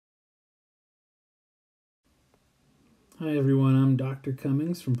Hi everyone, I'm Dr.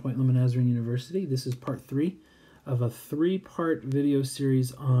 Cummings from Point Loma Nazarene University. This is part 3 of a 3-part video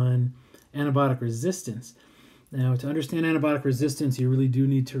series on antibiotic resistance. Now, to understand antibiotic resistance, you really do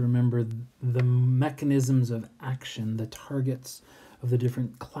need to remember the mechanisms of action, the targets of the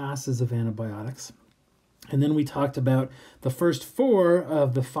different classes of antibiotics. And then we talked about the first 4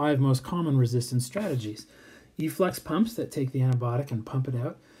 of the 5 most common resistance strategies. Efflux pumps that take the antibiotic and pump it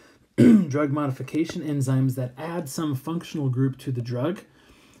out. Drug modification enzymes that add some functional group to the drug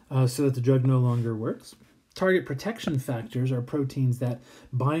so that the drug no longer works. Target protection factors are proteins that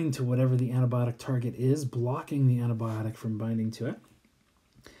bind to whatever the antibiotic target is, blocking the antibiotic from binding to it.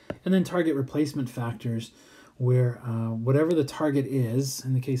 And then target replacement factors, where whatever the target is,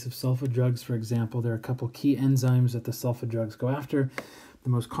 in the case of sulfa drugs, for example, there are a couple key enzymes that the sulfa drugs go after. The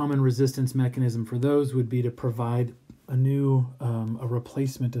most common resistance mechanism for those would be to provide a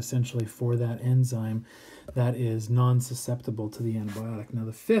replacement essentially for that enzyme that is non-susceptible to the antibiotic. Now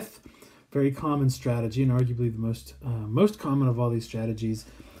the 5th very common strategy, and arguably the most common of all these strategies,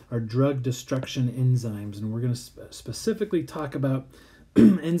 are drug destruction enzymes. And we're going to specifically talk about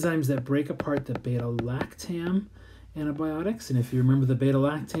enzymes that break apart the beta-lactam antibiotics. And if you remember, the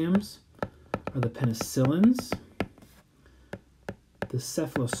beta-lactams are the penicillins, the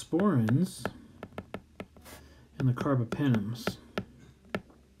cephalosporins, and the carbapenems.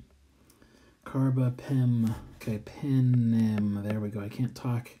 Penem. There we go. I can't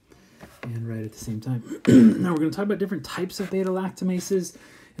talk and write at the same time. Now we're going to talk about different types of beta-lactamases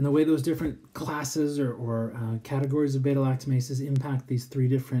and the way those different classes or categories of beta-lactamases impact these 3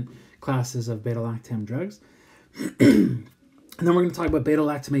 different classes of beta-lactam drugs. And then we're going to talk about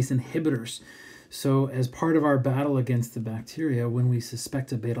beta-lactamase inhibitors. So as part of our battle against the bacteria, when we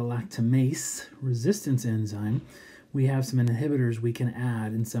suspect a beta-lactamase resistance enzyme, we have some inhibitors we can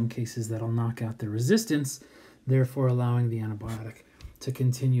add in some cases that'll knock out the resistance, therefore allowing the antibiotic to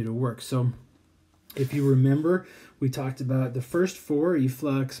continue to work. So if you remember, we talked about the first 4,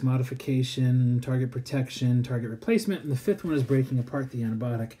 efflux, modification, target protection, target replacement, and the 5th one is breaking apart the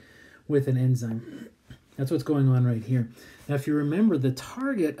antibiotic with an enzyme. That's what's going on right here. Now, if you remember, the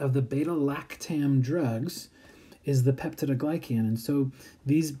target of the beta-lactam drugs is the peptidoglycan. And so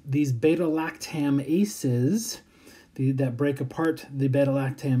these beta-lactamases that break apart the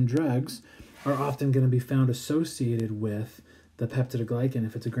beta-lactam drugs are often going to be found associated with the peptidoglycan.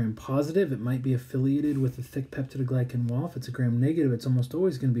 If it's a gram-positive, it might be affiliated with the thick peptidoglycan wall. If it's a gram-negative, it's almost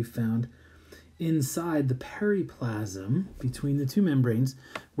always going to be found inside the periplasm between the 2 membranes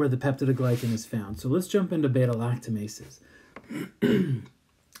where the peptidoglycan is found. So let's jump into beta-lactamases.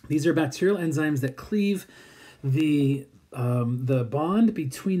 These are bacterial enzymes that cleave the bond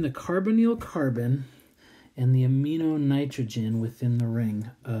between the carbonyl carbon and the amino nitrogen within the ring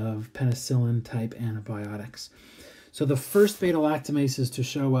of penicillin-type antibiotics. So the first beta-lactamases to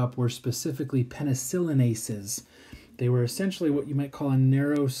show up were specifically penicillinases. They were essentially what you might call a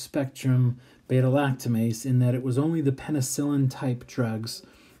narrow-spectrum beta-lactamase, in that it was only the penicillin-type drugs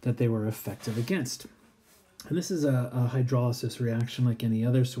that they were effective against. And this is a hydrolysis reaction like any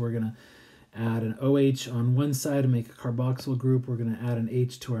other, so we're going to add an OH on one side and make a carboxyl group. We're going to add an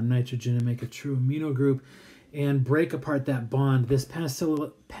H to our nitrogen and make a true amino group and break apart that bond. This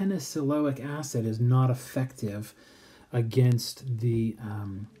penicilloic acid is not effective against the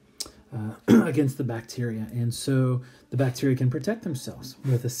bacteria, and so the bacteria can protect themselves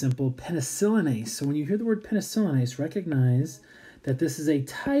with a simple penicillinase. So when you hear the word penicillinase, recognize that this is a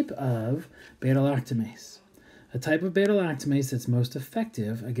type of beta-lactamase, a type of beta-lactamase that's most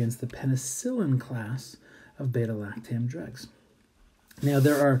effective against the penicillin class of beta-lactam drugs. Now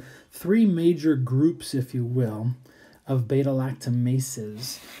there are 3 major groups, if you will, of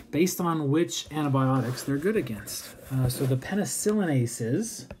beta-lactamases based on which antibiotics they're good against. So the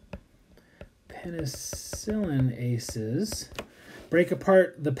penicillinases break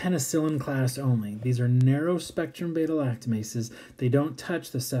apart the penicillin class only. These are narrow-spectrum beta-lactamases. They don't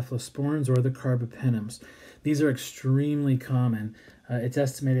touch the cephalosporins or the carbapenems. These are extremely common. It's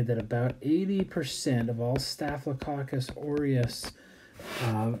estimated that about 80% of all Staphylococcus aureus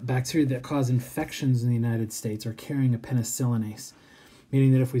bacteria that cause infections in the United States are carrying a penicillinase,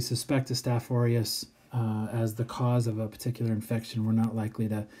 meaning that if we suspect a Staph aureus as the cause of a particular infection, we're not likely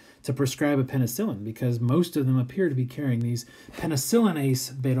to prescribe a penicillin, because most of them appear to be carrying these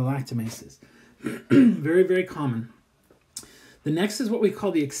penicillinase beta-lactamases. Very, very common. The next is what we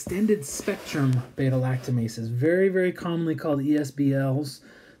call the extended spectrum beta-lactamases, very, very commonly called ESBLs.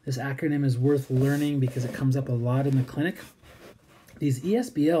 This acronym is worth learning because it comes up a lot in the clinic. These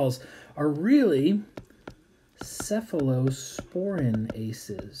ESBLs are really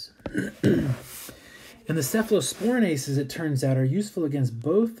cephalosporinases. And the cephalosporinases, it turns out, are useful against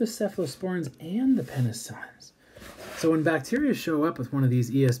both the cephalosporins and the penicillins. So when bacteria show up with one of these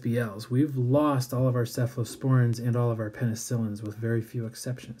ESBLs, we've lost all of our cephalosporins and all of our penicillins with very few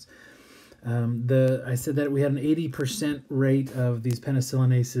exceptions. I said that we had an 80% rate of these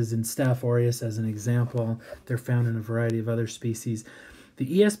penicillinases in Staph aureus as an example. They're found in a variety of other species.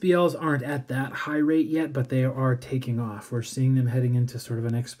 The ESBLs aren't at that high rate yet, but they are taking off. We're seeing them heading into sort of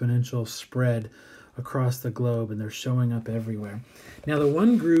an exponential spread across the globe, and they're showing up everywhere. Now, the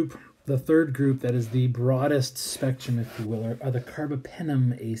one group, the third group that is the broadest spectrum, if you will, are the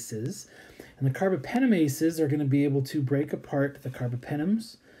carbapenemases. And the carbapenemases are going to be able to break apart the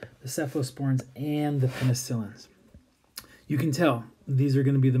carbapenems, the cephalosporins, and the penicillins. You can tell these are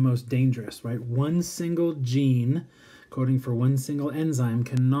going to be the most dangerous, right? One single gene coding for one single enzyme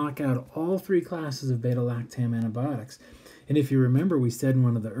can knock out all three classes of beta-lactam antibiotics. And if you remember, we said in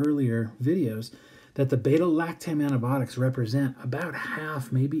one of the earlier videos that the beta-lactam antibiotics represent about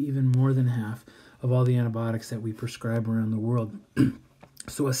half, maybe even more than half, of all the antibiotics that we prescribe around the world.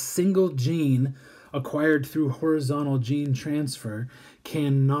 So a single gene acquired through horizontal gene transfer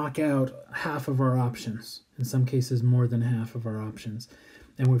can knock out half of our options, in some cases more than half of our options.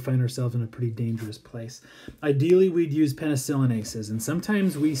 And we find ourselves in a pretty dangerous place. Ideally, we'd use penicillinases, and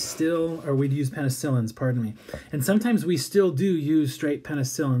sometimes we'd use penicillins, pardon me. And sometimes we still do use straight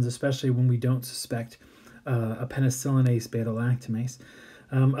penicillins, especially when we don't suspect a penicillinase beta-lactamase.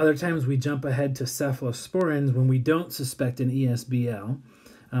 Other times we jump ahead to cephalosporins when we don't suspect an ESBL,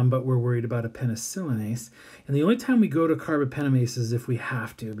 but we're worried about a penicillinase. And the only time we go to carbapenemases is if we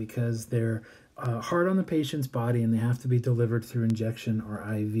have to, because they're hard on the patient's body and they have to be delivered through injection or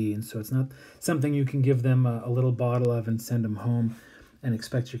IV. And so it's not something you can give them a little bottle of and send them home and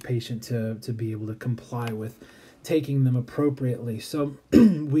expect your patient to be able to comply with taking them appropriately. So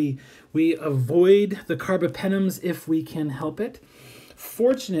we avoid the carbapenems if we can help it.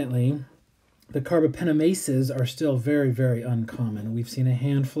 Fortunately, the carbapenemases are still very, very uncommon. We've seen a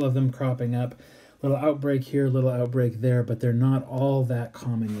handful of them cropping up. Little outbreak here, little outbreak there, but they're not all that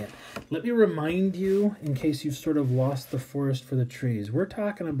common yet. Let me remind you, in case you've sort of lost the forest for the trees, we're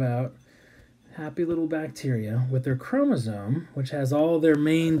talking about happy little bacteria with their chromosome, which has all their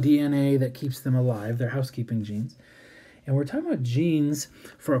main DNA that keeps them alive, their housekeeping genes. And we're talking about genes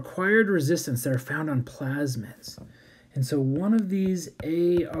for acquired resistance that are found on plasmids. And so one of these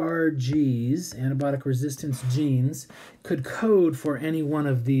ARGs, antibiotic resistance genes, could code for any one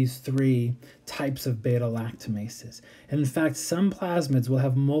of these three types of beta-lactamases. And in fact, some plasmids will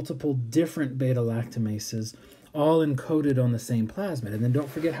have multiple different beta-lactamases all encoded on the same plasmid. And then don't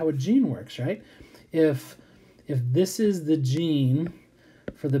forget how a gene works, right? If this is the gene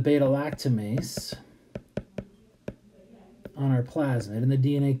for the beta-lactamase on our plasmid, and the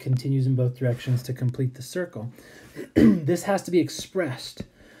DNA continues in both directions to complete the circle, this has to be expressed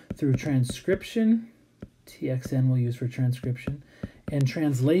through transcription, TXN we'll use for transcription, and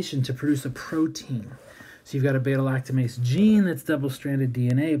translation to produce a protein. So you've got a beta-lactamase gene that's double-stranded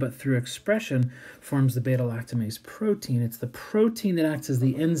DNA, but through expression forms the beta-lactamase protein. It's the protein that acts as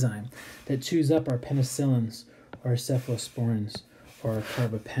the enzyme that chews up our penicillins, or our cephalosporins, or our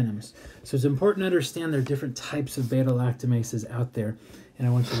carbapenems. So it's important to understand there are different types of beta-lactamases out there, and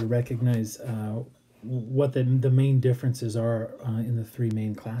I want you to recognize what the main differences are in the three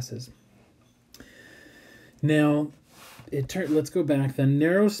main classes. Now, let's go back. The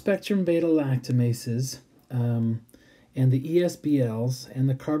narrow-spectrum beta-lactamases and the ESBLs and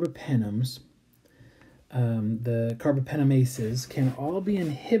the carbapenems, the carbapenemases, can all be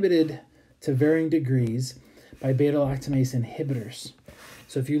inhibited to varying degrees by beta-lactamase inhibitors.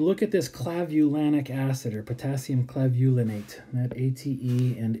 So if you look at this clavulanic acid, or potassium clavulanate, that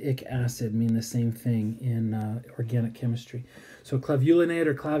ATE and IC acid mean the same thing in organic chemistry. So clavulanate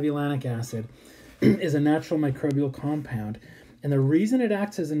or clavulanic acid is a natural microbial compound. And the reason it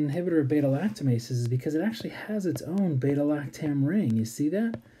acts as an inhibitor of beta-lactamases is because it actually has its own beta-lactam ring. You see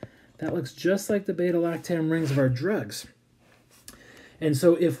that? That looks just like the beta-lactam rings of our drugs. And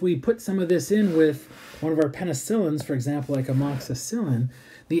so if we put some of this in with one of our penicillins, for example, like amoxicillin,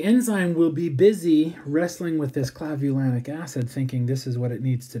 the enzyme will be busy wrestling with this clavulanic acid, thinking this is what it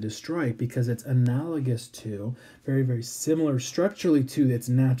needs to destroy because it's analogous to, very, very similar structurally to its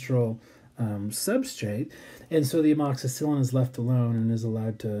natural substrate. And so the amoxicillin is left alone and is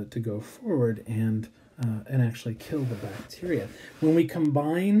allowed to go forward and actually kill the bacteria. When we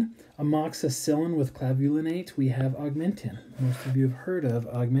combine amoxicillin with clavulanate, we have Augmentin. Most of you have heard of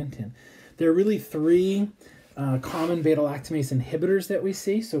Augmentin. There are really three common beta-lactamase inhibitors that we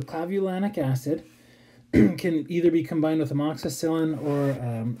see. So clavulanic acid can either be combined with amoxicillin or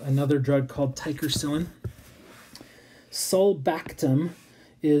another drug called ticagrelin. Sulbactam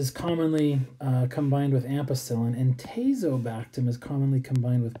is commonly combined with ampicillin, and tazobactam is commonly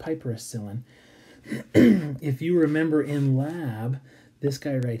combined with piperacillin. If you remember in lab, this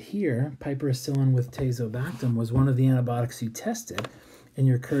guy right here, piperacillin with tazobactam, was one of the antibiotics you tested in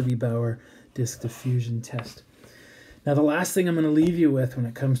your Kirby-Bauer disc diffusion test. Now, the last thing I'm going to leave you with when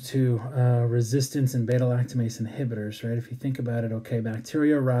it comes to resistance and beta-lactamase inhibitors, right? If you think about it, okay,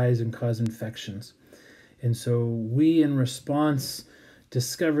 bacteria rise and cause infections. And so we, in response,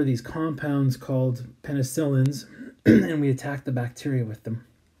 discover these compounds called penicillins, and we attack the bacteria with them.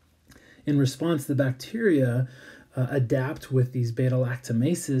 In response, the bacteria adapt with these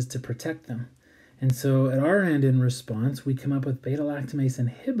beta-lactamases to protect them. And so at our end, in response, we come up with beta-lactamase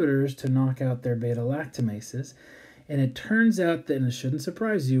inhibitors to knock out their beta-lactamases. And it turns out that, and it shouldn't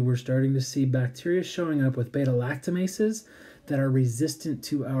surprise you, we're starting to see bacteria showing up with beta-lactamases that are resistant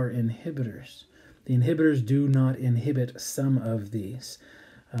to our inhibitors. The inhibitors do not inhibit some of these.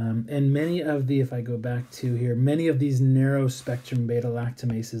 And many of the, if I go back to here, many of these narrow spectrum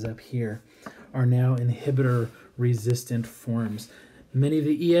beta-lactamases up here are now inhibitor-resistant forms. Many of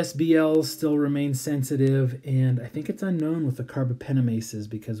the ESBLs still remain sensitive, and I think it's unknown with the carbapenemases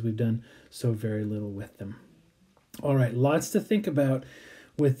because we've done so very little with them. All right, lots to think about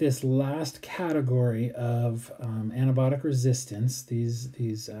with this last category of antibiotic resistance, these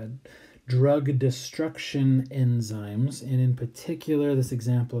drug destruction enzymes, and in particular, this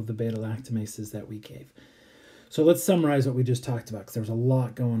example of the beta-lactamases that we gave. So let's summarize what we just talked about, because there's a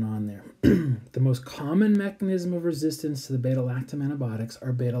lot going on there. The most common mechanism of resistance to the beta-lactam antibiotics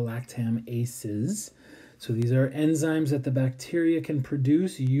are beta-lactamases. So these are enzymes that the bacteria can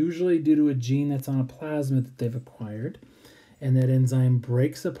produce, usually due to a gene that's on a plasmid that they've acquired. And that enzyme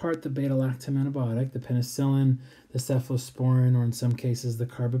breaks apart the beta-lactam antibiotic, the penicillin, the cephalosporin, or in some cases the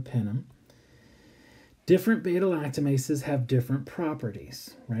carbapenem. Different beta-lactamases have different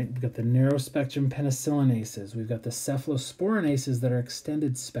properties, right? We've got the narrow-spectrum penicillinases. We've got the cephalosporinases that are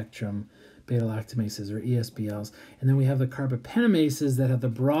extended-spectrum beta-lactamases, or ESBLs. And then we have the carbapenemases that have the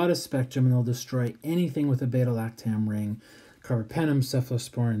broadest spectrum, and they'll destroy anything with a beta-lactam ring, carbapenem,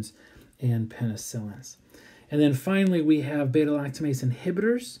 cephalosporins, and penicillins. And then finally, we have beta-lactamase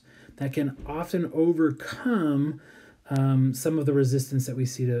inhibitors that can often overcome some of the resistance that we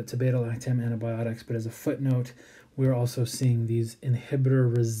see to beta-lactam antibiotics. But as a footnote, we're also seeing these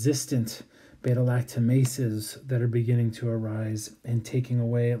inhibitor-resistant beta-lactamases that are beginning to arise and taking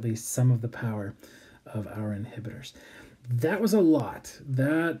away at least some of the power of our inhibitors. That was a lot.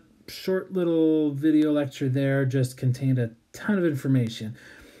 That short little video lecture there just contained a ton of information.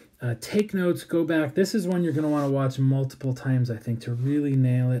 Take notes, go back. This is one you're going to want to watch multiple times, I think, to really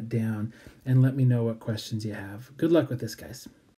nail it down, and let me know what questions you have. Good luck with this, guys.